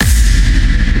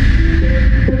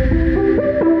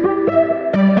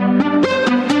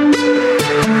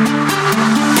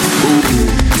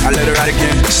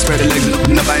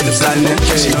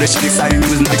that shit exciting, it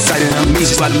was not exciting. I'm me,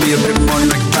 she swallowed me up every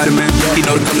morning like a vitamin. He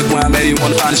know to come to where I'm at, he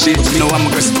wanna find the shit. You know I'm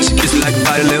aggressive, but she kiss me like a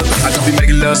body lip. I don't be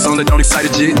making love songs that don't excite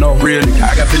a jit. No, real nigga,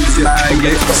 I got feelings that I ain't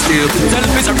get. Still, tell this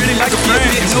bitch I really like a friend.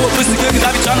 You know what pussy good, cause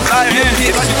I be tryna fly her in.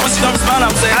 If I be pussy, don't respond,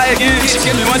 I'ma say hi again. She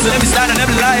kiss me once, so let me slide and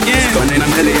never lie again. My name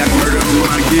I'm Nelly, I can murder him when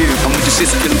I give. I'm with the shit,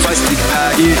 so kill him twice, so he can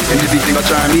die again. And if he think about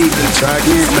trying me, then try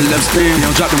again. I'ma let him spin, he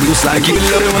don't drop him, we gon' slide. Keep it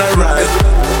loaded when I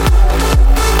ride.